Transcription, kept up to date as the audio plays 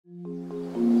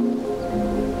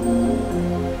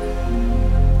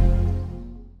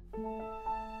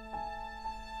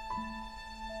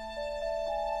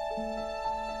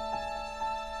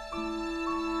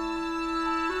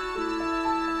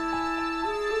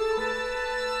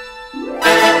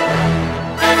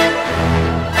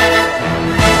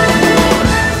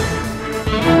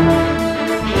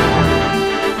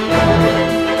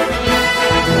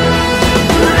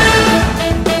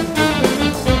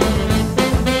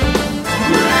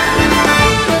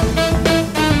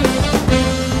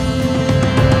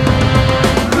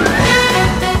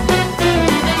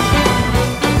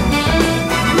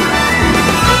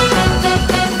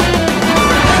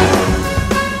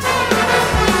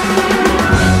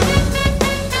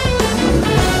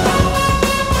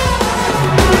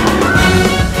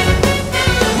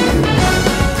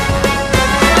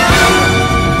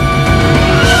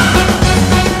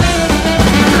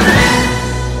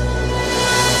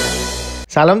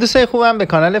سلام دوستای خوبم، به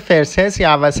کانال فرسس یا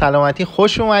اول سلامتی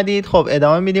خوش اومدید. خب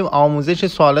ادامه میدیم آموزش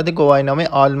سوالات گواهینامه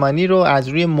آلمانی رو از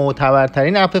روی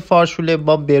معتبرترین اپ فارشوله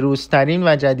با بروزترین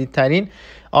و جدیدترین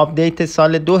آپدیت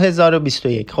سال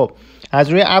 2021. خب از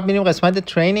روی اپ میریم قسمت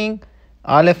ترینینگ،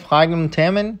 alle Fragen und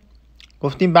Themen.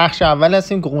 گفتیم بخش اول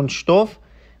هستیم Grundstoff،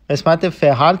 قسمت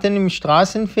Verhalten im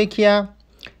Straßenverkehr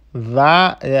و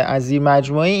از این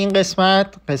مجموعه این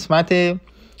قسمت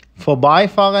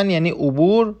Vorbeifahren یعنی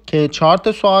عبور که 4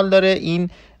 تا سوال داره. این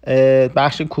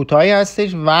بخش کوتاهی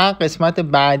هستش. و قسمت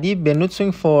بعدی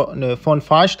Benutzung von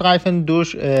Fahrstreifen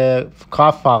durch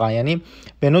Kraftfahrer یعنی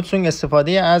Benutzung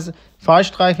استفاده از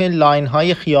Fahrstreifen لاین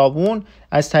های خیابون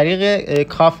از طریق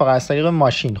Kraftfahrer، از طریق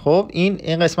ماشین. خب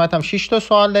این قسمت هم 6 تا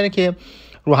سوال داره که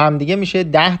رو هم دیگه میشه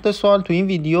 10 تا سوال. تو این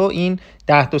ویدیو این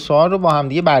 10 تا سوال رو با هم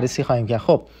دیگه بررسی خواهیم کرد.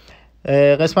 خب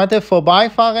قسمت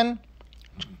Vorbeifahren،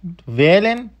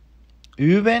 wählen،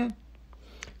 üben.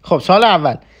 خب سال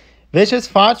اول Welches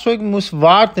Fahrzeug muss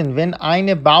warten, wenn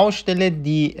eine Baustelle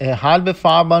die halbe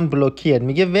Fahrbahn blockiert؟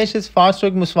 میگه Welches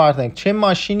Fahrzeug muss warten، چه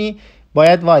ماشینی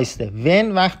باید وایسته.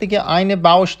 when وقتی که eine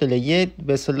Baustelle یه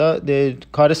به اصطلاح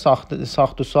کار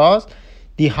ساخت و ساز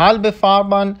die halbe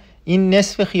Fahrbahn این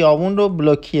نصف خیابون رو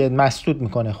بلوکیت مسدود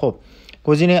میکنه. خب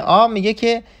گزینه آ میگه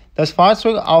که das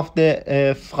Fahrzeug auf der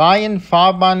freien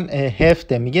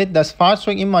Fahrbahn میگه das Fahrzeug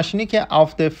این ماشینی که auf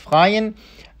der freien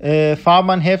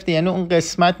Fahrbahn یعنی اون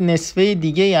قسمت نصفه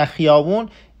دیگه از خیابون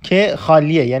که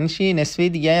خالیه. یعنی چی؟ نصفه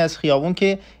دیگه از خیابون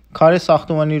که کار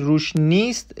ساختمانی روش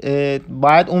نیست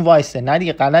باید اون وایسته. نه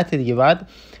دیگه، غلطه دیگه. باید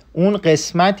اون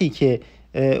قسمتی که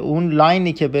اون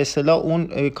لاینی که به اصطلاح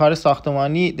اون کار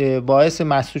ساختمانی باعث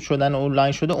مسدود شدن اون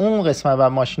لاین شده، اون قسمت و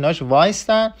ماشیناش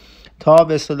وایستن تا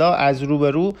به اصطلاح از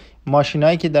روبرو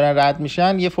ماشینایی که دارن رد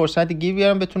میشن یه فرصتی گیر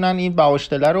بیارن بتونن این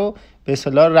باوشتله رو به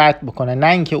اصطلاح رد بکنن،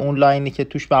 نه اینکه اون لاینی که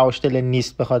توش باوشتله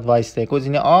نیست بخواد وایسته.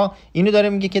 گزینه آ اینو داره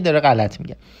میگه که داره غلط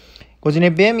میگه. گزینه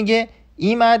ب میگه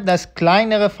immer das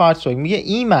kleinere Fahrzeug، میگه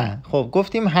immer. خب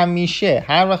گفتیم همیشه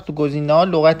هر وقت تو گزینه ها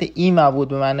لغت immer بود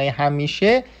به معنای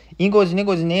همیشه، این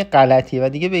گزینه غلطیه و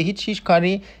دیگه به هیچ چیز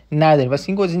کاری نداره. واسه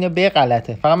این گزینه ب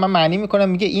غلطه. فقط من معنی میکنم.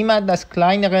 میگه immer das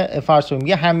kleinere Fahrzeug،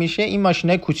 میگه همیشه این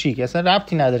ماشینای کوچیک، اصلا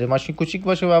ربطی نداره ماشین کوچیک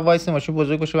باشه و وایس ماشین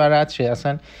بزرگ باشه و رد شه،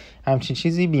 اصلا همچین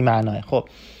چیزی بی معناه. خب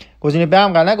گزینه ب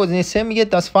هم غلط. گزینه س میگه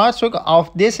das Fahrzeug auf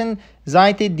dessen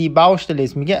Seite die Baustelle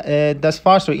ist، میگه das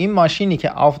Fahrzeug این ماشینی که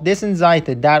auf dessen Seite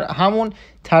در همون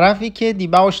طرفی که die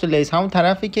Baustelle ist، همون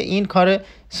طرفی که این کار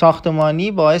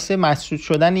ساختمانی باعث مسدود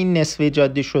شدن این نصف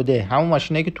جاده شده، همون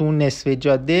ماشینایی که تو اون نصف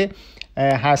جاده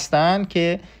هستن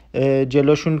که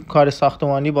جلوشون کار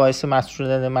ساختمانی باعث مسدود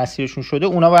شدن مسیرشون شده،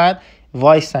 اونا باید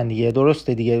وایستن دیگه.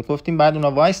 درسته دیگه، گفتیم بعد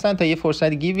اونا وایستن تا یه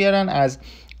فرصتی گیر بیارن از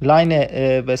لاین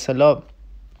به اصطلاح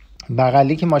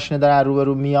بغلی که ماشین داره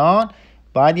روبرو میان،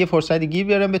 باید یه فرصتی گیر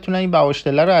بیارن بتونن این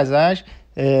باوشتله رو ازش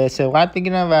سبقت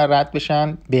بگیرن و رد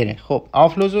بشن بره. خب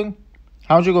آفلوزونگ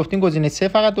همونجور گفتیم گزینه 3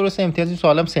 فقط درسته. امتیازی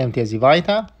سوالم 3 امتیازی.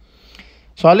 وایتا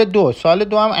سوال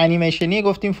دو هم انیمیشنی.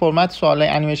 گفتیم فرمت سوالای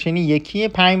انیمیشنی یکیه،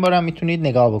 5 بار هم میتونید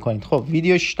نگاه بکنید. خب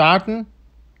ویدیو شتارتن.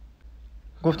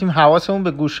 گفتیم حواسمون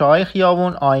به گوشه های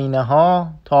خیابون، آینه ها،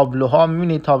 تابلوها.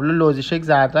 میبینید تابلو لوزیشک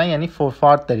زردن یعنی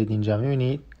فورفارت دارید اینجا،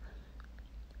 میبینید.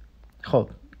 خب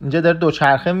اینجا داره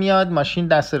دوچرخه میاد، ماشین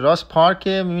دست راست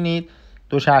پارکه، میبینید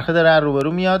دوچرخه داره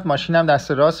روبرو میاد، ماشین هم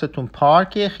دست راستتون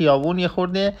پارکه، خیابون یه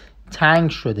خورده تنگ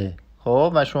شده.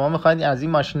 خب و شما میخواید از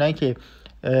این ماشینایی که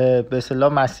به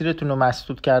اصطلاح مسیرتون رو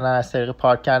مسدود کردن از طریق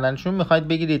پارک کردنشون، میخواید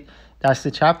بگیرید دست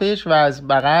چپش و از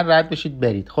بغل رد بشید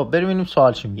برید. خب بریم ببینیم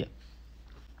سوال چی میگه.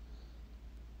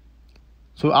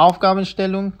 zur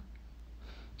Aufgabenstellung.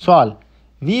 سوال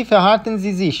Wie verhalten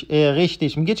Sie sich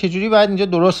richtig؟ میگه چجوری باید اینجا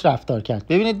درست رفتار کرد.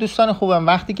 ببینید دوستان خوبم،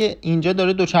 وقتی که اینجا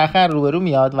داره دوچرخه روبرو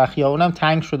میاد و خیابونم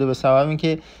تنگ شده به سبب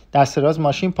اینکه دست راست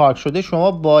ماشین پارک شده،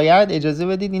 شما باید اجازه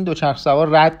بدید این دوچرخه سوار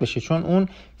رد بشه، چون اون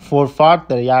فورفارت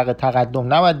داره یعنی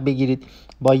تقدم. نباید بگیرید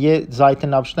با یه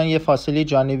زایتن آبشتان یه فاصله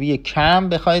جانبی کم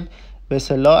بخواید به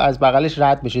اصطلاح از بغلش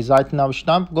رد بشه. زایتن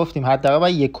آبشتان گفتیم حداقل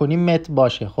باید 1.5 متر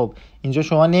باشه. خب اینجا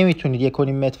شما نمیتونید 1.5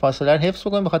 متر فاصله رو حفظ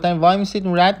کنید، بخاطر این وای میسید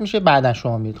اون رد میشه، بعدن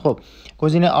شما میرید. خب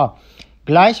گزینه آ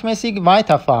gleichmäßig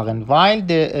weiterfahren weil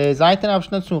der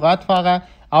Seitenabschnitt zum Radfahrer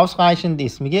ausreichend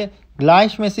ist. میگه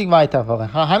gleichmäßig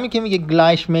weiterfahren. همین که میگه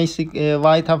gleichmäßig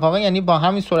weiterfahren یعنی با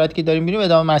همین سرعتی که داریم میریم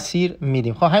ادامه مسیر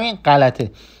میدیم. خب همین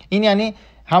غلطه. این یعنی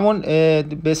همون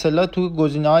به اصطلاح تو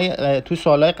گزینه‌های تو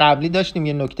سوالای قبلی داشتیم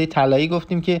یه نکته طلایی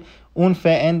گفتیم که اون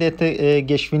veränderte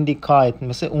Geschwindigkeit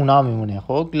مثل اونا میمونه.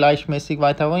 خب gleichmäßig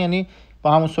weiterfahren یعنی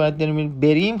با همون سرعت داریم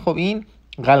بریم. خب این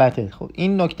غلطه. خب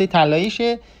این نکته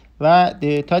طلاییشه و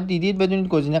تا دیدید بدونید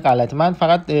گزینه غلطه. من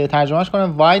فقط ترجمهش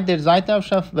کنم. Weil der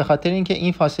Seitenabstand به خاطر اینکه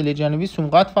این فاصله جانبی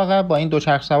zum Radfahrer با این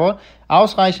دوچرخ سوار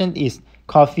ausreichend ist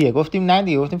کافیه. گفتیم نه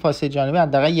دیگه، گفتیم فاصله جانبی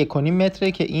حداقل 1.5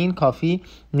 متره که این کافی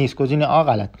نیست. گزینه آ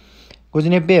غلط.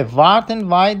 گزینه ب warten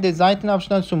weil der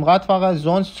Seitenabstand zum Radfahrer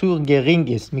sonst zu gering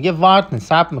ist. میگه warten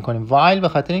صبر میکنیم. weil به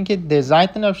خاطر اینکه der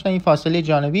Seitenabstand این فاصله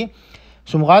جانبی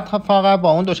zum Radfahrer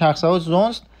با اون دوچرخ سوار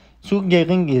sonst zu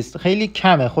gering ist خیلی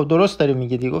کمه. خب درست داره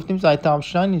میگه دیگه، گفتیم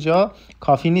Seitenabstand اینجا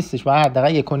کافی نیستش، باید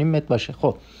حداقل 1.5 متر باشه.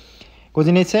 خب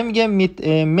گزینه C میگه mit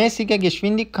mäßiger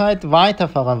Geschwindigkeit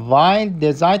weiterfahren weil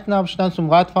der Seitenabstand zum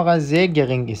Radfahrer sehr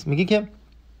gering ist. میگه که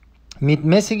mit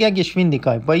mäßiger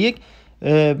Geschwindigkeit با یک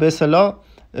به اصطلاح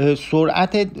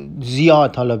سرعت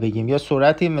زیاد، حالا بگیم یا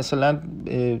سرعت مثلا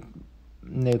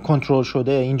کنترل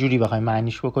شده، اینجوری بخوایم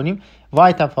معنیش بکنیم،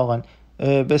 weiterfahren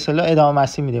به اصطلاح ادامه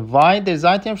مسیر میده. weil der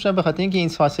Seitenabstand به خاطر اینکه این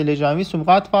فاصله جانبی zum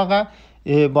Radfahrer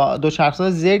با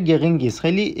دوچرخه‌سوار sehr gering است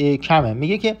خیلی کمه.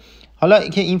 میگه که حالا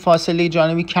که این فاصله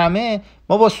جانبی کمه،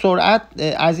 ما با سرعت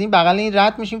از این بغل این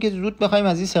رد میشیم که زود بخوایم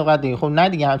از این سبقت بگیریم. خب نه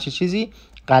دیگه، همچین چیزی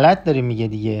غلط داره میگه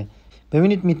دیگه.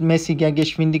 ببینید mit mäßiger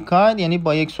Geschwindigkeit یعنی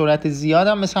با یک سرعت زیاد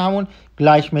هم مثل همون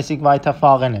gleichmäßig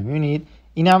weiterfahren. میبینید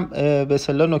اینم به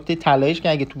اصطلاح نکته طلاییش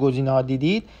که اگه تو گزینه ها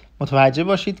دیدید متوجه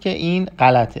باشید که این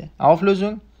غلطه.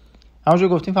 Auflösung همونجور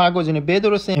گفتیم فقط گزینه ب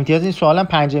درسته. امتیاز این سوال هم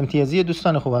 5 امتیازی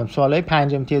دوستان خوبم. سوالای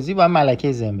 5 امتیازی باید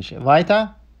ملکه ذهن بشه. weiter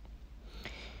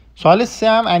سوال 3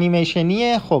 هم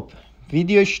انیمیشنیه. خب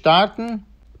ویدیو starten.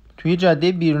 توی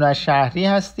جاده بیرون از شهری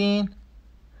هستین،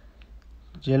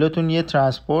 جلوتون یه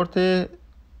ترانسپورت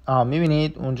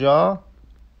میبینید اونجا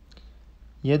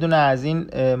یه دونه از این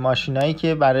ماشینایی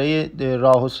که برای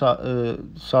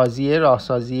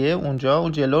راهسازیه اونجا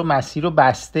اون جلو مسیر رو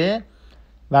بسته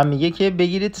و میگه که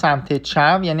بگیرید سمت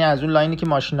چپ، یعنی از اون لاینی که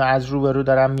ماشینا از روبرو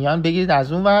دارن میان بگیرید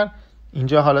از اون ور.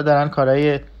 اینجا حالا دارن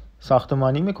کارهای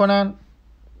ساختمانی میکنن،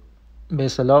 به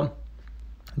اصطلاح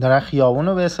دارن خیابون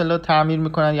رو به اصطلاح تعمیر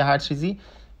میکنن یا هر چیزی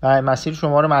و مسیر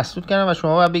شما رو مسدود کردن و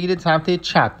شما باید بگیرید سمت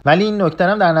چپ. ولی این نکته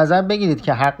هم در نظر بگیرید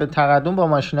که حق تقدم با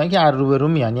ماشینایی که از روبرو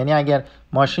میان، یعنی اگر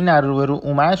ماشین از روبرو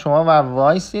اومد شما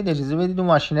وایسید اجازه بدید اون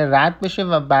ماشین رد بشه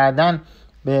و بعداً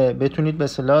بتونید به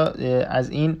اصطلاح از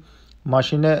این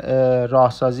ماشین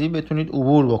راهسازی بتونید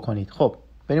عبور بکنید. خب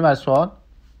بریم از سوال.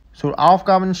 zur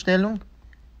Aufgabenstellung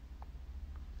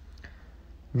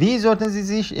Wie sollten Sie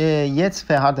sich jetzt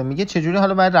verhalten؟ میگه چجوری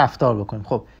حالا باید رفتار بکنیم.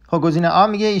 خب گزینه آ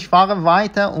میگه ich fahre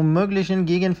weiter um möglichen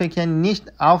Gegenverkehr nicht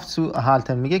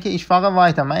aufzuhalten. میگه که ich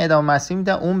fahre weiter من ادامه مسیر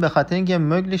میدم اون به خاطر اینکه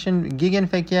möglichen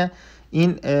Gegenverkehr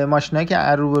این ماشینایی که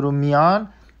از روبرو میان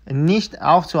nicht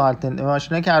aufzuhalten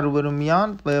ماشینایی که از روبرو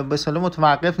میان به اصطلاح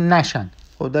متوقف نشن.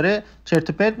 خب داره چرت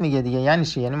و پرت میگه دیگه. یعنی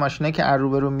چی؟ یعنی ماشینایی که از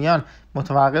روبرو میان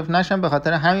متوقف نشن، به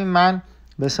خاطر همین من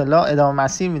به اصطلاح ادامه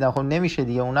مسیر میدم. خب نمیشه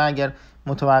دیگه، اونا اگر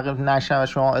متوقف نشن و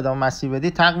شما ادامه مسیر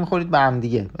بدید تق میخورید به هم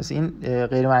دیگه. پس این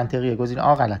غیر منطقیه. گزینه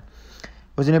آ غلط.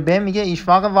 گزینه ب میگه ich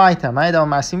fahre weiter من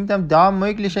ادامه مسیر میدم da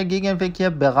mögliche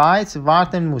Gegenverkehr bereits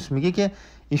warten muss. میگه که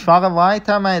ich fahre weiter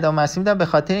من ادامه مسیر میدم به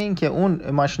خاطر اینکه اون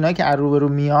ماشینایی که از روبرو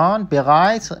میان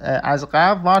bereits از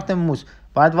قبل warten muss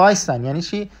باید وایستن. یعنی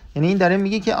چی؟ یعنی این داره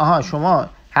میگه که آها شما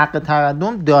حق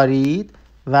تقدم دارید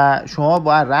و شما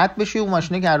باید رد بشید، اون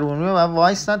ماشینه که از روبرو میاد باید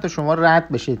وایستن تا شما رد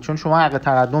بشید چون شما حق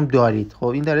تقدم دارید. خب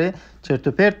این داره چرت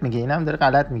و پرت میگه، اینم داره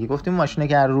غلط میگه. گفتیم ماشینه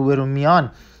که از روبرو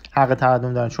میان حق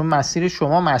تقدم دارن چون مسیر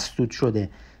شما مسدود شده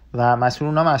و مسیر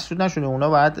اونا مسدود نشده، اونا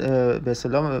باید به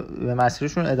اصطلاح به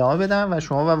مسیرشون ادامه بدن و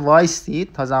شما باید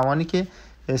وایستید تا زمانی که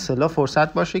به اصطلاح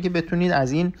فرصت باشه که بتونید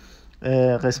از این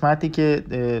قسمتی که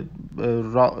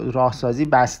راهسازی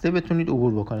بسته بتونید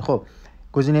عبور بکنید. خب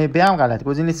گزینه ب هم غلطه.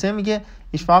 گزینه س میگه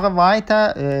ich fahre weiter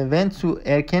wenn zu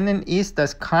erkennen ist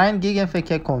dass kein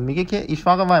Gegenverkehr kommt. میگه که ich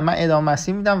fahre weiter من ادامه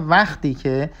مسیر میدم وقتی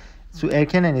که zu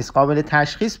erkennen ist قابل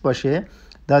تشخیص باشه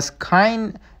dass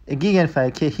kein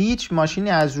Gegenverkehr که هیچ ماشینی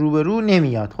از روبرو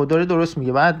نمیاد. خود داره درست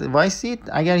میگه. بعد وایسید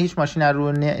اگر هیچ ماشینی از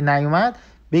روبرو نیومد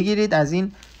بگیرید از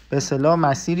این به اصطلاح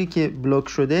مسیری که بلوک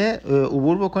شده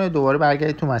عبور بکنید، دوباره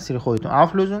برگردید تو مسیر خودتون.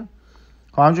 Auflösung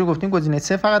خب همونجور گفتیم گزینه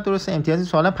 3 فقط درسته. امتیازی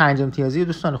سوال 5 امتیازی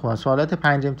دوستان خوبم. سوالات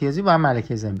 5 امتیازی با هم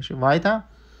ملکه ذهن بشه. weiter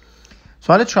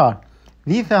سوال 4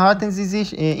 Wie verhalten Sie sich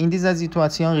in dieser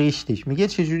Situation richtig؟ میگه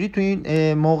چجوری تو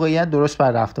این موقعیت درست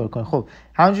بر رفتار کنید. خب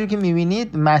همونجوری که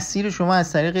میبینید مسیر شما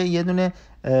از طریق یه دونه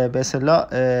به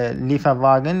اصطلاح لیف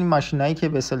واگن، ماشینایی که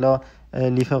به اصطلاح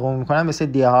لیف قوم میکنن مثل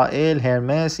DHL،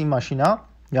 هرمس، این ماشینا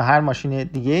یا هر ماشین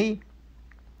دیگه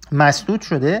مسدود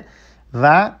شده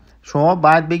و شما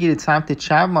باید بگیرید سمت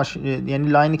چپ یعنی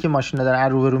لاینی که ماشینا دارن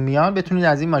از روبرو میان بتونید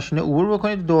از این ماشین عبور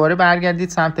بکنید، دوباره برگردید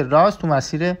سمت راست تو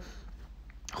مسیر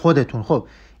خودتون. خب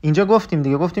اینجا گفتیم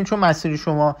دیگه، گفتیم چون مسیر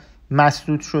شما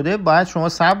مسدود شده باید شما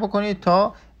صبر بکنید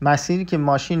تا مسیری که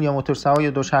ماشین یا موتورسوار یا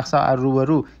دو شخص از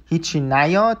روبرو هیچی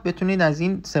نیاد بتونید از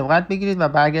این سبقت بگیرید و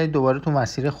برگردید دوباره تو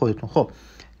مسیر خودتون. خب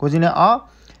گزینه آ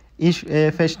Ich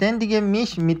verständige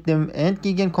mich mit dem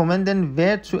entgegenkommenden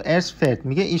Wert zuerst fährt.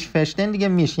 میگه ich verständige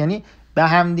mich یعنی به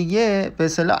هم دیگه به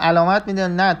اصطلاح علامت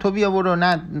میدن، نه تو بیا برو،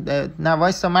 نه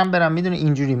وایسا من برم، میدونه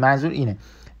اینجوری منظور اینه.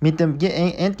 mit dem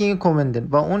entgegenkommenden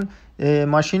با اون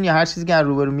ماشین یا هر چیزی که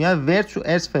روبرو میاد ورت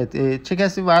zuerst fährt چه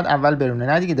کسی باید اول برونه،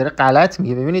 نه دیگه داره غلط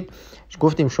میگه. ببینید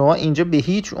گفتیم شما اینجا به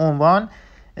هیچ عنوان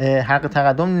حق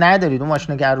تقدم ندارید، اون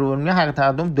ماشینا که روبرو میاد حق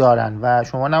تقدم دارن و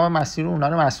شما نباید مسیر اونا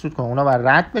رو مسدود کنید، اونا باید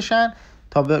رد بشن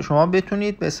تا شما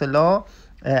بتونید به اصطلاح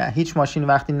هیچ ماشین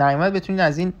وقتی نیومد بتونید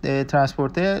از این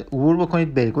ترانسپورت عبور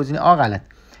بکنید برید. گزینه آ غلط.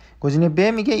 گزینه ب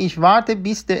میگه ich warte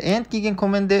bis der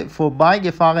entgegenkommende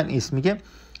vorbeigefahren ist. میگه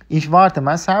ich warte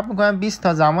من صبر میکنم 20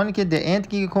 تا زمانی که der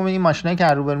entgegenkommende این ماشینایی که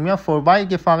روبرو میاد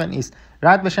vorbeigefahren ist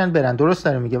رد بشن برن. درست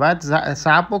داره میگه بعد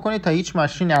صبر بکنید تا هیچ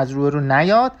ماشین از روبرو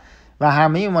نیاد و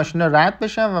همه ماشینا رد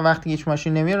بشن و وقتی هیچ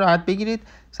ماشین نمیاد راحت بگیرید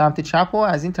سمت چپ و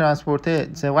از این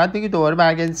ترانسپورت سبقت بگیرید دوباره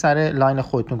برگردید سر لاین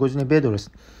خودتون. گزینه ب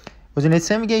درست. گزینه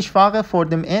C میگه ich fahre vor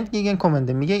dem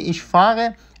entgegenkommenden. میگه ich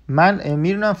fahre من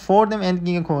میرونم for dem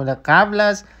entgegenkommenden قبل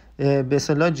از به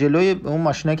اصطلاح جلوی اون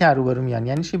ماشینا که روبرو میان.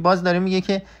 یعنی چی؟ باز داره میگه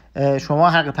که شما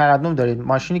حق تقدم دارید،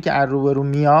 ماشینی که روبرو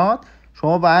میاد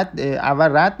شما باید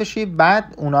اول رد بشید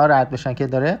بعد اونا رد بشن که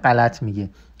داره غلط میگه.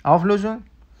 auflösung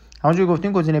همونجوری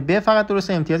گفتیم گزینه ب فقط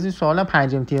درسته. امتیاز این سوالا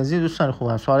 5 امتیازی دوستان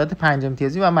خوبم، سوالات 5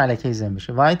 امتیازی و ملکه ذهن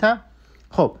بشه. وایتا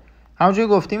خب همونجوری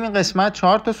گفتیم این قسمت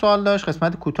 4 تا سوال داشت،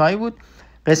 قسمت کوتاهی بود.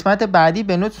 قسمت بعدی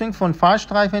Benutzung von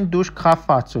Fahrstreifen durch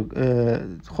Kraftfahrzeug.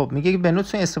 خب میگه که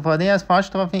Benutzung استفاده از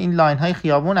Fahrstreifen این لاین های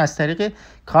خیابون از طریق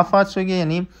Kraftfahrzeug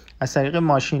یعنی از طریق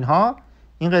ماشین ها.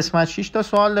 این قسمت 6 تا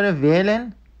سوال داره.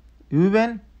 wählen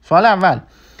üben. سوال اول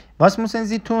Was müssen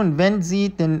Sie tun, wenn Sie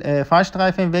den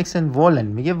Fahrstreifen wechseln wollen?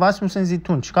 میگه Was müssen Sie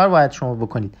tun؟ چیکار باید شما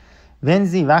بکنید؟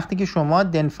 wenn Sie وقتی که شما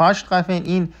den Fahrstreifen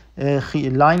این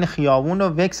لاین خیابون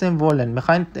رو wechseln wollen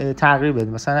میخواین تغییر بدید،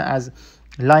 مثلا از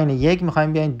لاین 1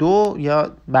 میخوایم بیاین 2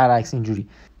 یا برعکس اینجوری.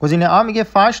 گزینه آ میگه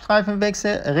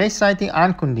Fahrstreifenwechsel rechtzeitig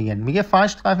ankündigen. میگه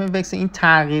Fahrstreifenwechsel این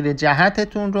تغییر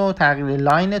جهتتون رو، تغییر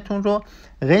لاینتون رو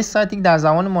rechtzeitig در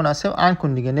زمان مناسب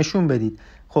ankündigen نشون بدید.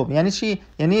 خب یعنی چی؟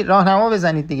 یعنی راهنما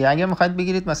بزنید دیگه. اگر میخواید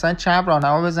بگیرید مثلا چپ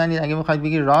راهنما بزنید، اگر میخواید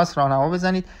بگیرید راست راهنما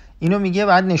بزنید. اینو میگه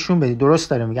بعد نشون بدید. درست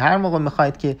داره میگه هر موقع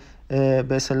میخواید که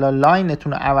به اصطلاح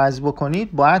لاینتون رو عوض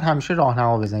بکنید باید همیشه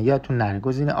راهنما بزنید، یادتون نره.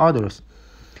 گزینه آ درست.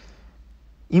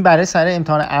 این برای سر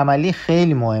امتحان عملی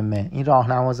خیلی مهمه، این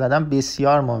راهنما زدن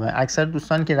بسیار مهمه. اکثر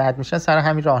دوستانی که رد میشن سر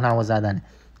همین راهنما زدنه،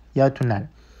 یادتون نره.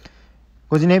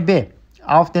 گزینه ب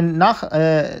auf den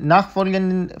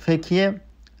nachfolgenden Verkehr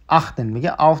achten.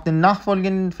 میگه auf den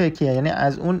nachfolgenden Verkehr یعنی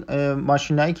از اون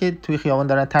ماشینایی که توی خیابان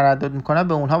دارن تردد میکنن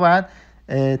به اونها باید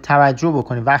توجه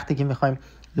بکنیم. وقتی که میخوایم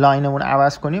لاینمون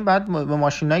عوض کنیم بعد به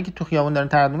ماشینایی که تو خیابان دارن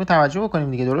تردد میکنن توجه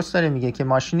بکنیم دیگه. درست داره میگه که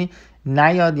ماشینی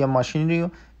نیاد یا ماشینی رو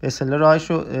به اصطلاح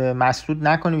راهش رو مسدود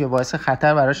نکنیم یا باعث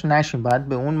خطر براش نشیم، باید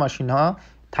به اون ماشین‌ها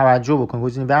توجه بکنیم.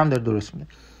 گزینه ب هم داره درست میگه.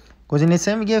 گزینه C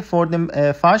میگه for the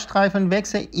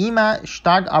Fahrstreifenwechsel immer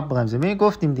stark abbremsen. می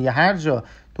گفتیم دیگه هر جا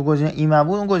تو گزینه ایمه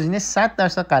بود اون گزینه 100%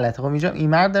 غلطه. خب اینجا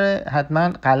ایمه داره حتما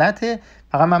غلطه،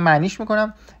 فقط من معنیش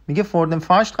میکنم. میگه for the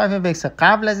Fahrstreifenwechsel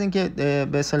قبل از اینکه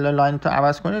به اصطلاح لاین تو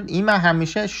عوض کنید ایمه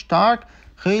همیشه stark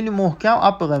خیلی محکم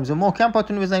abbremsen محکم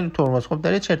پاتون بزنید رو ترمز. خب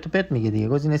داره چرت و پرت میگه دیگه.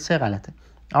 گزینه C غلطه.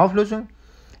 auflösung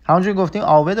همونجوری گفتیم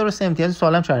آوه درسته. امتیاز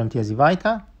سوالم 4 امتیازی.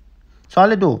 وایتا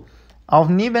سوال 2 auf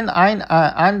neben ein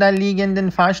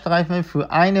anliegenden Fahrstreifen für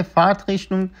eine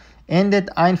Fahrtrichtung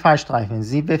endet ein Fahrstreifen.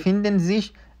 Sie befinden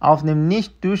sich auf dem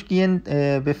nicht durchgehend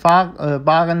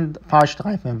befahrbaren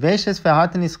Fahrstreifen. Welches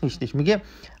Verhalten ist richtig? میگه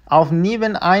auf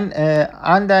neben ein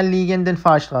anliegenden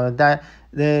Fahrstreifen در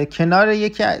کنار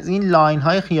یکی از این لاین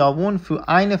های خیابون für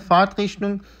eine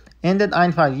Fahrtrichtung endet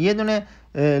ein Fahrstreifen یه دونه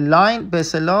لاین به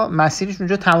اصطلاح مسیرش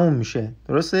اونجا تموم میشه.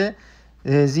 درسته؟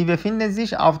 Sie befinden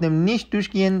sich auf dem nicht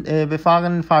durchgehend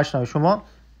befahrenen Fahrstreifen. شما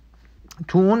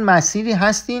تو اون مسیری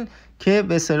هستین که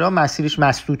به اصطلاح مسیرش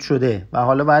مسدود شده و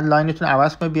حالا باید لاینتون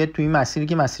عوض کنید بیاد تو این مسیری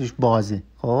که مسیرش بازه.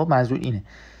 خب منظور اینه.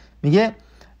 میگه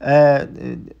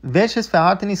welches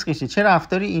Verhalten ist richtig. چه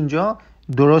رفتاری اینجا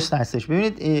درست هستش؟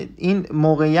 ببینید این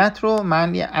موقعیت رو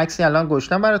من یه عکسی الان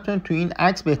گذاشتم براتون، تو این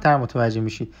عکس بهتر متوجه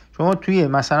میشید. شما توی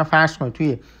مثلا فرض کنید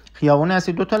توی خیابون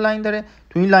هستید، 2 تا لاین داره،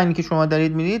 تو این لاینی که شما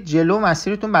دارید میرید جلو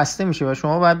مسیرتون بسته میشه و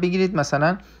شما باید بگیرید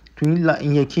مثلا تو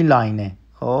این یکی لاینه.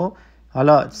 خب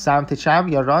حالا سمت چپ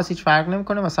یا راست هیچ فرق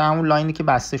نمیکنه، مثلا همون لاینی که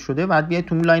بسته شده بعد بیاید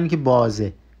تو اون لاینی که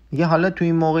بازه. میگه حالا تو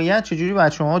این موقعیت چجوری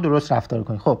باید شما درست رفتار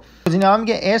کنید. خب گزینه ها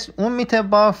میگه erst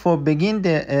unmittelbar vor Beginn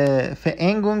der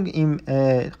Verengung im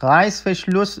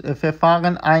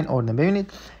Reißverschlussverfahren einordnen.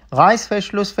 ببینید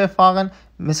Reißverschlussverfahren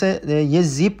مثل یه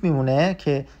زیپ میمونه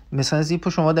که مثلا زیپ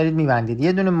رو شما دارید میبندید،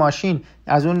 یه دونه ماشین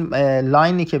از اون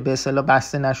لاینی که به اصطلاح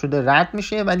بسته نشده رد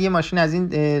میشه، بعد یه ماشین از این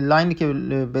لاینی که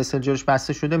به اصطلاح جلوش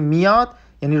بسته شده میاد،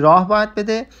 یعنی راه باید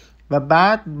بده و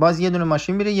بعد باز یه دونه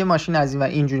ماشین میره، یه ماشین از این و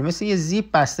اینجوری مثل یه زیپ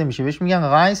بسته میشه، بهش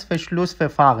میگن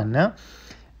Reißverschlussverfahren نه.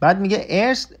 بعد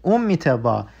میگه erst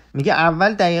unmittelbar، میگه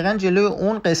اول دقیقاً جلوی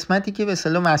اون قسمتی که به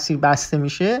اصطلاح مسیر بسته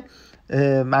میشه،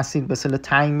 مسیر به اصطلاح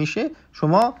تنگ میشه،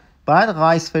 شما باید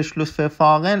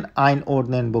Reißverschlussverfahren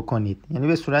einordnen بکنید، یعنی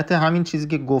به صورت همین چیزی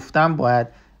که گفتم باید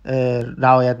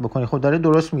رعایت بکنید. خب داره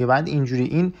درست میگه. بعد اینجوری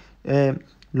این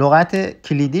لغت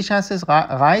کلیدیش هست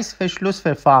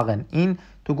Reißverschlussverfahren، این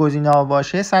تو گزینه ها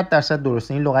باشه 100%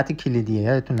 درسته، این لغت کلیدیه،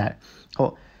 یادتون نره.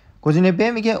 خب گزینه ب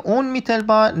میگه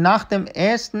unmittelbar nach dem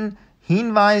ersten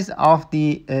Hinweis auf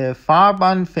die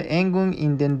Fahrbahnverengung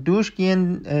in den durchgehend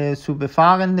zu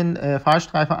befahrenden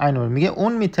Fahrstreifen einordnen. میگه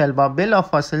unmittelbar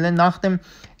بلافاصله nach dem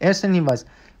ersten Hinweis،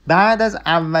 بعد از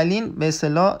اولین به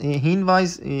اصطلاح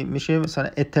Hinweis میشه مثلا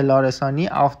اطلاع رسانی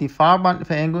auf die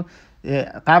Fahrbahnverengung،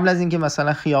 قبل از اینکه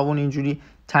مثلا خیابون اینجوری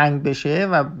تنگ بشه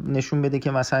و نشون بده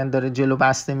که مثلا داره جلو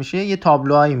بسته میشه، یه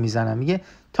تابلوهایی میزنن. میگه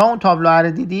تا اون تابلوها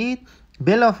رو دیدید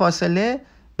بلافاصله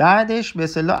بعدش به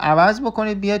اصطلاح عوض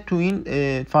بکنید بیاد تو این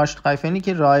فارشترایفنی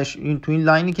که راهش تو این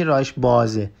لاینی که راهش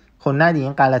بازه. خب نه دیگه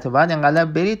این غلطه، بعد اینقدر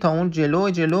برید تا اون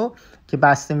جلو که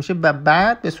بسته میشه و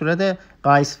بعد به صورت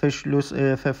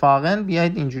Reißverschlussverfahren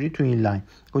بیاید اینجوری تو این لاین.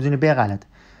 گزینه ب غلطه.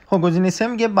 خب گزینه سه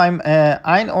میگه beim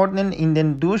Einordnen in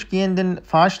den durchgehenden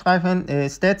Fahrstreifen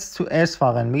stets zuerst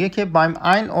fahren. میگه که beim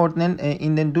Einordnen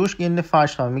in den durchgehenden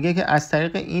Fahrstreifen، میگه که از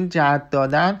طریق این جهت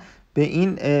دادن به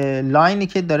این لاینی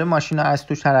که داره ماشینا از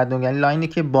توش تردد، یعنی لاینی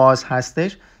که باز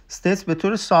هستش، استس به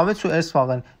طور ثابت zuerst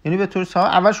fahren، یعنی به طور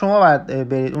ثابت اول شما باید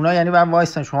برید، اونا یعنی باید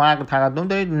وایسن، شما حق تقدم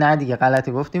دارید. نه دیگه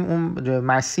غلطه، گفتیم اون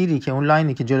مسیری که اون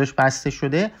لاینی که جلوش بسته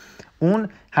شده اون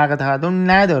حق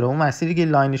تقدم نداره، اون مسیری که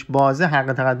لاینش بازه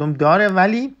حق تقدم داره،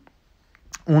 ولی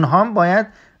اونها هم باید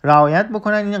رعایت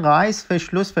بکنن این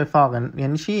Reißverschlussverfahren.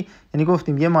 یعنی چی؟ یعنی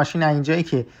گفتیم یه ماشین اینجایی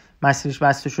که مسیرش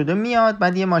بسته شده میاد،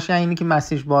 بعد یه ماشین اینی که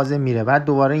مسیرش بازه میره، بعد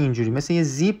دوباره اینجوری مثل یه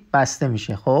زیپ بسته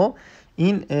میشه. خب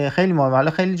این خیلی مهمه.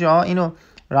 حالا خیلی جاها اینو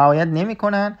رعایت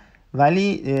نمیکنن،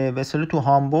 ولی به اصطلاح تو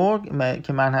هامبورگ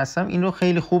که من هستم این رو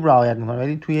خیلی خوب رعایت میکنن،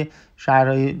 ولی توی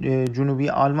شهرهای جنوبی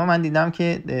آلمان من دیدم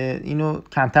که اینو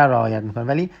کمتر رعایت میکنن،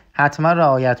 ولی حتما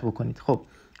رعایت بکنید. خب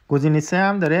گزینه سه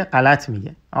هم داره غلط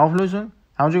میگه. Auflösung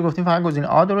همونجوری گفتیم فقط گزینه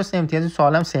آ درسته، امتیاز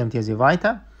سوالم 3 امتیازی.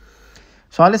 وایتا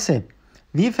سوال 3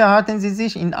 Wie verhalten Sie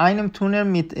sich in einem Tunnel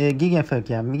mit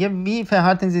Gegenverkehr؟ میگه wie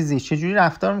verhalten Sie sich، چجوری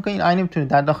رفتار میکنین in einem Tunnel،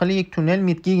 در داخل یک تونل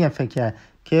mit Gegenverkehr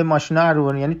که ماشینا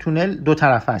روبرو، یعنی تونل دو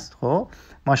طرف است. خب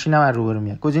ماشینا روبرو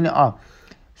میاد. گزینه آ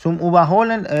zum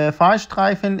Überholen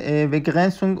Fahrstreifen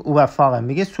Begrenzung überfahren،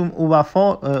 میگه zum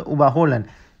Überholen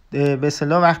به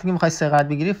اصطلاح وقتی که میخوای سرعت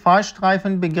بگیری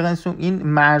Fahrstreifen Begrenzung، این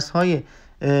مرزهای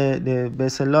به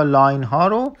اصطلاح لاین ها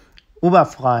رو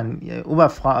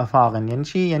überfahren یعنی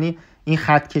چی؟ یعنی این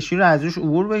خط کشی رو از روش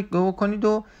عبور بکنید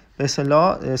و به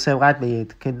اصطلاح سبقت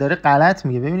بگیرید، که داره غلط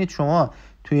میگه. ببینید شما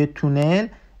توی تونل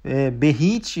به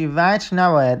هیچ وجه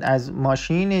نباید از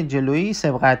ماشین جلویی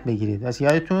سبقت بگیرید، پس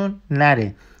یادتون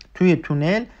نره توی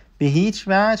تونل به هیچ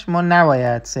وجه ما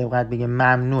نباید سبقت بگیریم،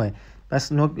 ممنوعه.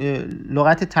 پس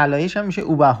لغت طلاییش هم میشه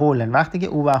überholen. وقتی که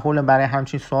überholen برای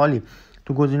همچین سوالی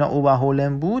تو گزینه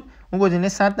überholen بود، اون گزینه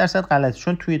 100% غلطه،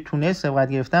 چون توی تونل سبقت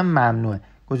گرفتن ممنوعه.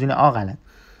 گزینه آ غلط.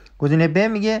 گزینه ب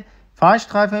میگه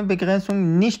Fahrstreifen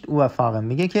Begrenzung nicht überfahren،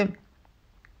 میگه که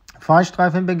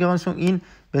Fahrstreifen Begrenzung این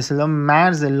به اصطلاح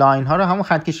مرز لاین ها رو، همون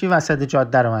خط کشی وسط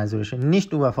جاده رو منظورشه، nicht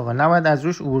überfahren نباید از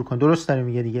روش عبور کن. درست داره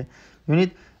میگه دیگه.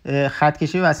 ببینید خط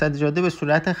کشی وسط جاده به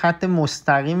صورت خط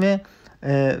مستقیم، به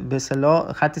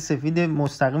اصطلاح خط سفید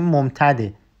مستقیم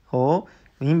ممتده. خب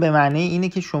این به معنی اینه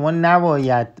که شما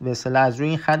نباید به اصطلاح از روی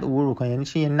این خط عبور بکنید، یعنی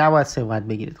چی؟ یعنی نباید سبقت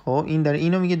بگیرید. خب این داره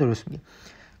اینو میگه، درست میگه.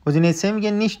 گزینه سه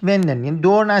میگه نیشت وندن، یعنی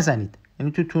دور نزنید،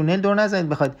 یعنی تو تونل دور نزنید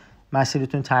بخواید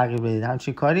مسیرتون تغییر بدید.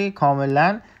 همچین کاری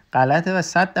کاملا غلطه و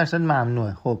 100%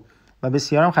 ممنوعه. خب و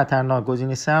بسیار هم خطرناک.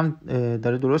 گزینه سه هم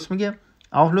داره درست میگه.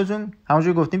 Auflösung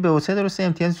همونجوری گفتیم به وسه درسته،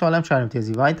 امتیاز سوالم 4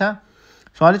 امتیازی. وایتا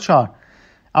سوال 4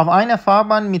 Auf einer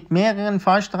Fahrbahn mit mehreren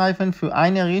Fahrstreifen für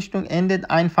eine Richtung endet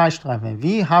ein Fahrstreifen.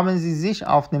 Wie haben Sie sich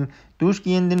auf dem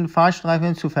durchgehenden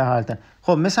Fahrstreifen zu verhalten؟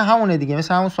 خب مثل همونه دیگه،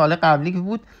 مثل همون سوال قبلی که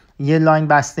بود، یه لاین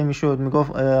بسته میشد،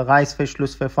 میگفت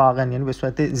Reißverschlussverfahren، یعنی به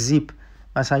صورت زیپ،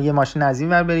 مثلا یه ماشین از این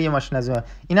ور بره یه ماشین از اون ور.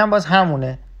 اینم باز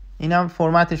همونه، اینم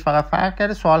فرمتش فقط فرق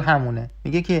کرده، سوال همونه.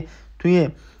 میگه که توی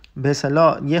به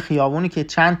اصطلاح یه خیابونی که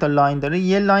چند تا لاین داره،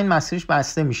 یه لاین مسیرش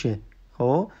بسته میشه.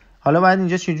 خب حالا باید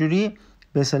اینجا چجوری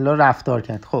به اصطلاح رفتار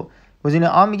کرد؟ خب گزینه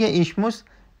آ میگه ich muss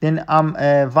den am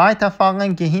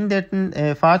Weiterfahren gehinderten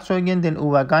Fahrzeugen den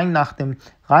Übergang nach dem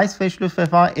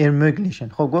Reißverschlussverfahren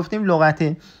ermöglichen. خب گفتیم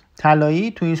لغت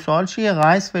طلایی تو این سوال چیه؟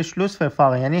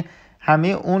 Reißverschlussverfahren، یعنی همه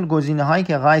اون گزینه هایی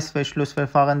که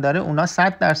Reißverschlussverfahren داره اونا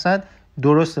 100%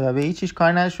 درسته و به هیچ چیز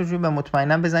کار نداشته باشید، به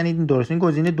مطمئنا بزنید این درست. این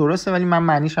گزینه درسته ولی من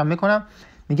معنیش هم میکنم.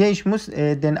 میگه ich muss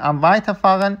den am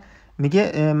Weiterfahren،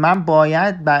 میگه من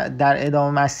باید در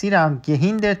ادامه مسیرم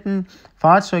gehinderten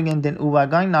Fahrzeugen den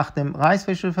Übergang nach dem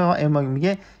Reißverschlussverfahren،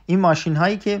 میگه این ماشین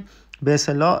هایی که به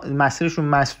اصطلاح مسیرشون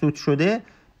مسدود شده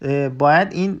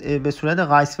باید این به صورت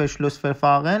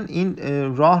Reißverschlussverfahren این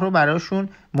راه رو براشون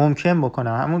ممکن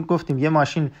بکنم. همون گفتیم یه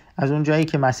ماشین از اون جایی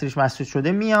که مسیرش مسدود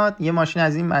شده میاد، یه ماشین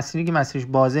از این مسیری که مسیرش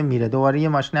بازه میره، دوباره یه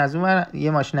ماشین از اون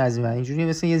یه ماشین از این، اینجوری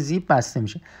مثل یه زیپ بسته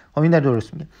میشه. خب این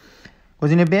درست میگه.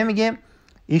 گزینه ب میگه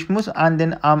ich muss an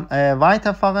den am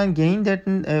Weiterfahren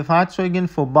gehinderten Fahrzeugen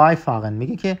vorbeifahren.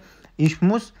 میگه که ich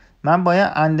muss، من باید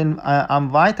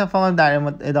am Weiterfahren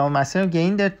در ادامه مسیر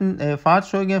gehinderten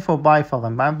Fahrzeugen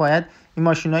vorbeifahren، من باید این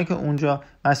ماشینایی که اونجا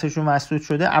مسیرشون مسدود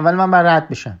شده اول من باید رد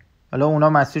بشم. حالا اونا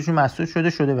مسیرشون مسدود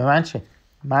شده به من چه؟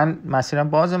 من مسیرم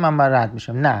بازه، من باید رد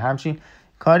بشم. نه، همچین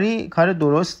کار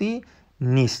درستی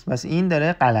نیست. بس این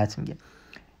داره غلط میگه.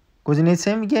 گزینه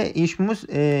سه میگه ich muss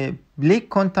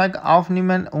Blickkontakt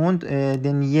aufnehmen und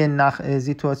den je nach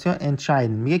Situation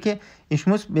entscheiden. میگه که ich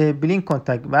muss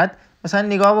Blickkontakt، بعد مثلا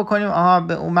نگاه بکنیم،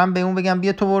 من به اون بگم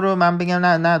بیا تو برو، من بگم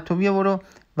نه تو بیا برو،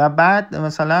 و بعد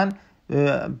مثلا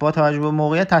با توجه به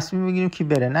موقعیت تصمیم بگیریم کی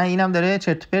بره. نه، اینم داره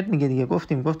چرت پرت میگه دیگه.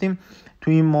 گفتیم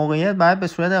تو این موقعیت باید به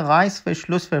صورت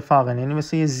Reißverschlussverfahren، یعنی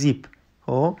مثل یه زیپ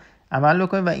خب عمل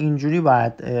بکنیم و اینجوری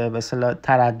باید به اصطلاح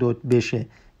تردد بشه.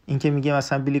 این که میگه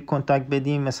مثلا بلیک کانتاکت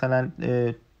بدیم، مثلا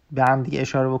به هم دیگه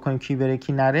اشاره بکنیم کی بره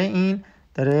کی نره، این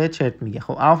داره چرت میگه.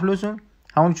 خب auflösung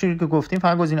همون چیزی که گفتیم،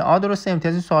 فقط گزینه آ درسته.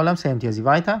 امتیازی سوالم 3 امتیازی.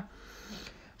 وایتا.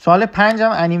 سوال 5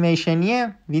 هم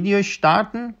انیمیشنیه، ویدیو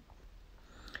اشتارتن.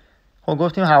 خب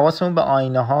گفتیم حواسمون به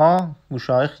آینه ها،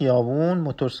 گوشه‌های خیابون،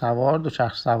 موتور سوار،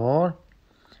 دوچرخه سوار.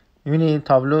 میبینید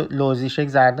تابلو لوزیشک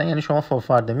زردن یعنی شما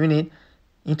فورفارده. میبینید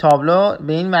این تابلو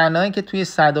به این معنایی که توی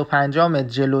 150 متر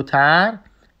جلوتر،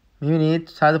 میبینید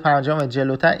 150 متر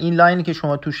جلوتر این لاینی که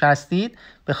شما توش هستید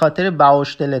به خاطر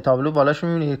باوشتله تابلو بالاش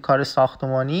میبینید کار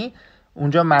ساختمانی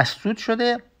اونجا مسدود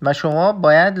شده و شما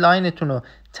باید لاینتون رو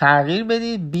تغییر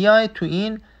بدید بیاید تو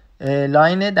این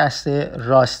لاین دست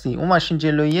راستی. اون ماشین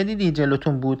جلویی دیدی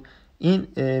جلوتون بود، این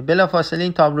بلافاصله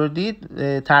این تابلو دید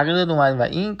تغییر داد اومد و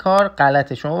این کار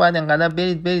غلطه. شما باید انقدر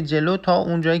برید جلو تا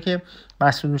اون جایی که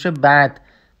مسدود میشه بعد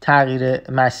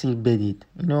تغییر مسیر بدید.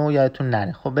 اینو یادتون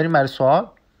نره. خب بریم برای سوال.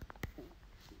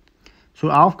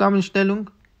 Zur Aufgabenstellung.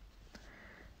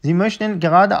 Sie möchten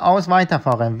geradeaus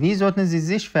weiterfahren. Wie sollten Sie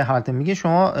sich verhalten? میگه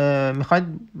شما میخواید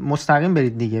مستقیم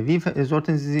برید دیگه. Wie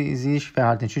sollten Sie sich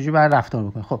verhalten? چجوری باید رفتار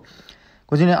بکنید؟ خب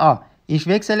گزینه آ Ich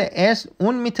wechsle erst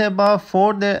unmittelbar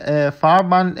vor der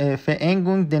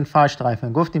Fahrbahnverengung den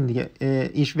Fahrstreifen. گفتیم دیگه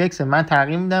Ich wechsle، من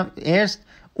تغییر میدم erst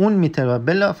unmittelbar،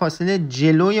 بلا فاصله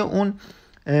جلوی اون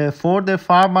for der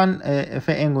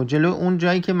Fahrbahnverengung، جلوی اون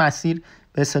جایی که مسیر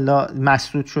به اصطلاح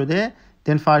مسدود شده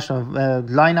den Fahrstreifen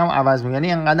لاین هم عوض میکنم،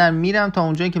 یعنی انقدر میرم تا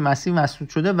اون جایی که مسیر مسدود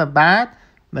شده و بعد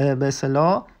به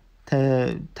اصطلاح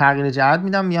تغییر جهت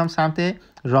میدم میام سمت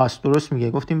راست. درست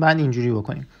میگه. گفتیم بعد اینجوری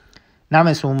بکنیم، نه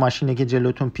مثل اون ماشینه که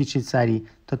جلوتون پیچید سری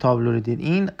تا تابلو رو دید.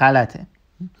 این غلطه.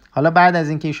 حالا بعد از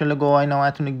اینکه ایشالا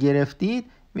گواهینامه‌تون رو گرفتید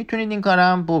میتونید این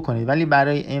کارم بکنید، ولی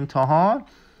برای امتحان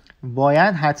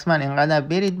باید حتما اینقدر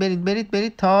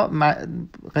برید تا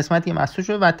قسمتی مسدود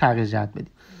شده و تغییر جهت بدید.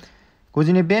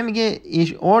 گزینه ب میگه ich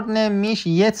ordne mich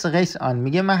jetzt rechts an.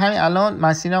 میگه من همین الان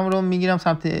مسیرم رو میگیرم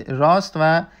سمت راست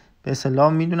و به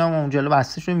اصطلاح میدونم اون جلو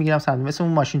بسته شده میگیرم سمت مثل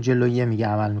اون ماشین جلویی میگه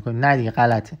عمل میکنه. نه دیگه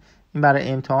غلطه. این برای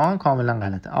امتحان کاملا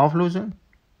غلطه. Auflösung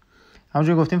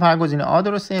همونجوری گفتیم فقط گزینه آ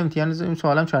درسته. امتیاز این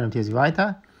سوالم 4 امتیازی.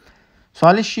 وایتا.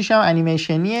 سوال 6 هم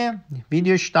انیمیشنیه،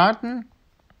 ویدیو اشتارتن.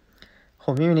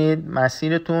 خب میبینید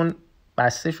مسیرتون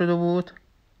بسته شده بود،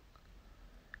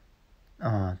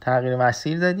 تغییر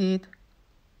مسیر دادید،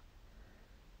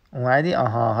 اومدی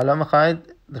حالا میخواید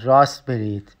راست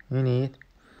برید.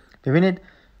 ببینید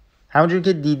همونجوری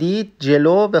که دیدید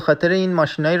جلو به خاطر این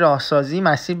ماشینای راهسازی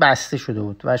مسیر بسته شده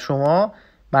بود و شما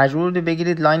مجبور بودید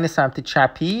بگیرید لاین سمت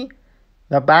چپی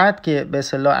و بعد که به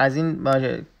اصطلاح از این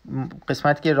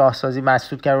قسمتی که راهسازی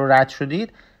مسدود کرد رو رد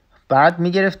شدید بعد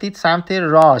میگرفتید سمت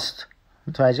راست.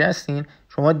 متوجه هستین؟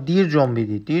 شما دیر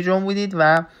جنبیدید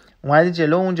و اومدید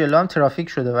جلو، اون جلو هم ترافیک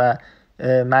شده و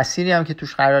مسیری هم که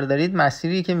توش قرار دارید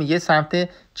مسیری که میگه سمت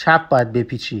چپ باید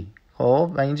بپیچی.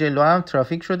 خب و این جلو هم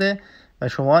ترافیک شده و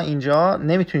شما اینجا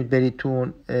نمیتونید برید تو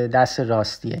دست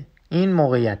راستیه. این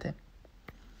موقعیته.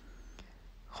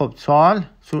 خب سوال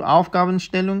zur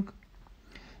Aufgabenstellung.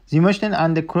 Sie möchten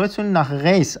an der Kreuzung nach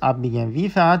rechts abbiegen. Wie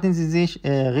verhalten Sie sich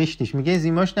richtig? میگه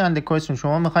Sie möchten an der Kreuzung،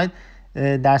 شما میخواید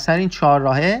در سر این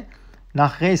چهارراهه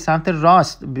nach rechts سمت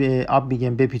راست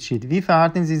abbiegen بپیچید. Wie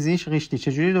verhalten Sie sich richtig؟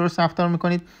 چجوری درست رفتار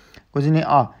میکنید؟ گزینه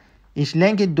A. Ich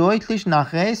lenke deutlich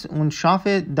nach rechts und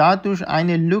schaffe dadurch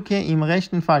eine Lücke im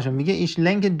rechten Fahrschule. میگه ich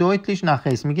lenke deutlich nach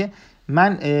rechts، میگه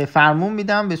من فرمون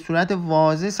میدم به صورت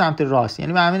واضح سمت راست،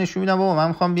 یعنی به همه نشون میدم بابا من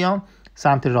میخوام بیام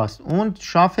سمت راست. اون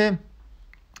schaffe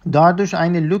dadurch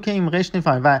eine Lücke im rechten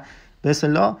Fahrschule و به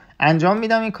اصطلاح انجام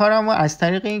میدم این کارم و از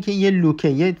طریق اینکه یه لوکه،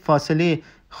 یه فاصله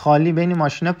خالی بین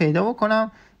ماشینا پیدا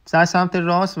بکنم در سمت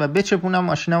راست و بچپونم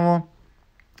ماشینمو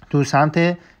تو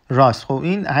سمت راست. خب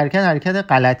این حرکت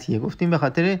غلطیه. گفتیم به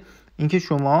خاطر اینکه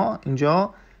شما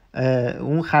اینجا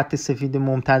اون خط سفید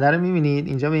ممتد رو میبینید،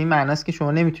 اینجا به این معناست که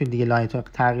شما نمیتونید دیگه لاینتون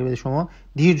تغییر بده، شما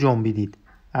دیر جنبیدید.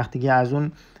 وقتی که از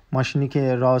اون ماشینی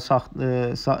که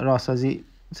راهسازی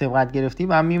سبقت گرفتی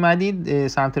و میمدید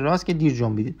سمت راست که دیر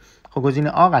جنبیدید. خب گزینه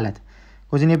آ غلط.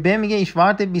 گزینه ب میگه ich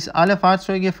warte bis alle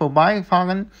Fahrzeuge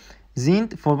vorbeigefahren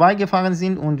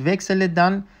sind und wechsle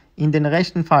dann in den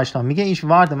rechten Fahrstreifen. میگه ich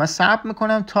warte، من صبر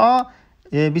میکنم تا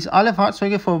bis alle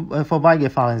Fahrzeuge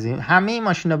vorbeigefahren sind، همه این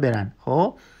ماشینا برن.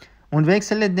 خب und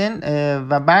wechsle dann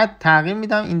و بعد تغییر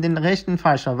میدم in den rechten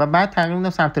Fahrstreifen و بعد تغییر میدم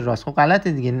سمت راست. خب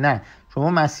غلطه دیگه. نه، شما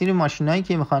مسیر ماشینایی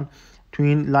که میخوان تو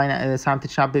این لاین سمت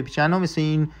چپ بپیچن و مثل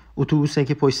این اتوبوسه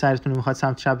که پشت سرتون میخواد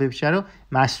سمت چپ بپیچه رو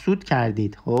مسدود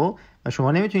کردید. خب و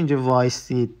شما نمیتونید اینجا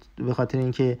وایستید به خاطر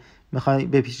اینکه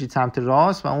میخواید بپیچید سمت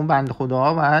راست و اون بنده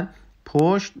خداها بعد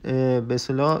پشت به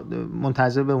اصطلاح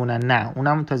منتظر بمونن. نه،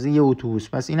 اونم تازه یه اتوبوس.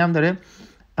 پس اینم داره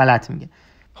غلط میگه.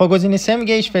 خب گزینه 3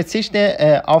 میگه ich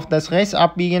verzichte auf das rechts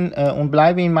abbiegen und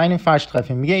bleibe in meinem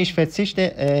Fahrstreifen. میگه ich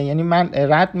verzichte یعنی من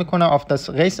رد میکنم auf das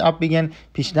rechts abbiegen،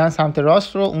 پیچیدن سمت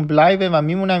راست رو، اون bleibe و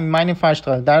میمونم in meinem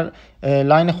Fahrstreifen، در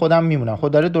لاین خودم میمونم.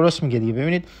 خب داره درست میگه دیگه.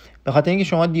 ببینید به خاطر اینکه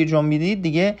شما دیر جنبیدید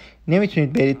دیگه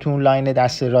نمیتونید برید تو اون لاین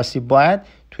دست راستی، باید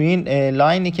تو این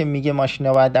لاینی که میگه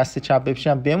ماشینا باید دست چپ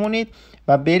بپیچن بمونید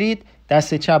و برید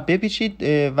دست چپ بپیچید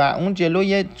و اون جلو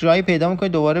یه جایی پیدا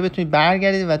میکنید دوباره بتونید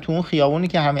برگردید و تو اون خیابونی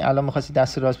که همین الان می‌خواستید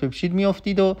دست راست بپیچید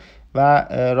میافتید و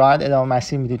راحت ادامه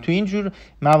مسیر میدید. تو این جور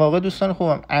مواقع دوستان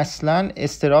خوبم اصلا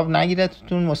استراب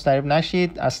نگیرتتون، مضطرب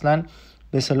نشید، اصلا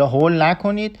به اصطلاح هول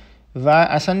نکنید و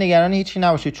اصلا نگران هیچی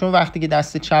نباشید، چون وقتی که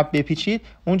دست چپ بپیچید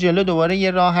اون جلو دوباره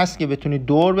یه راه هست که بتونید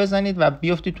دور بزنید و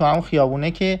بیافتید تو همون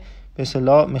خیابونه که به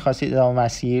اصطلاح می‌خواستید ادامه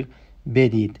مسیر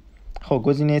بدید. خب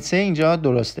گزینه 3 اینجا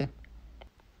درسته.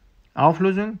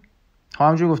 Auflösung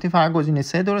همونجور گفتیم فقط گزینه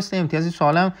 3 درسته. امتیازی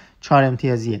سوالم 4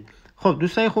 امتیازیه. خب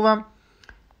دوستای خوبم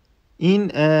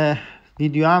این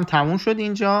ویدیو هم تموم شد.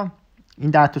 اینجا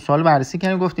این 10 تا سوال بررسی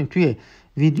کردیم. گفتیم توی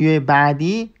ویدیو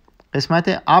بعدی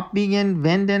قسمت abbiegen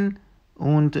wenden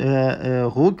und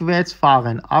rückwärts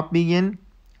fahren. abbiegen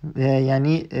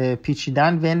یعنی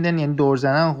پیچیدن، wenden یعنی دور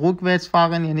زدن، rückwärts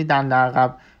fahren یعنی دنده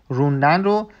عقب روندن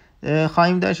رو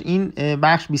خواهیم داشت. این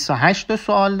بخش 28 تا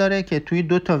سوال داره که توی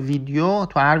 2 تا ویدیو،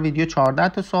 تو هر ویدیو 14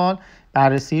 تا سوال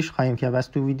بررسیش خواهیم کرد. بس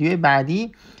تو ویدیو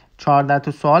بعدی 14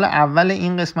 تا سوال اول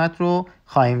این قسمت رو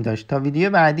خواهیم داشت. تا ویدیو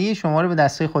بعدی شما رو به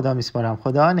دسته خدا میسپارم.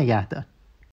 خدا نگهدار.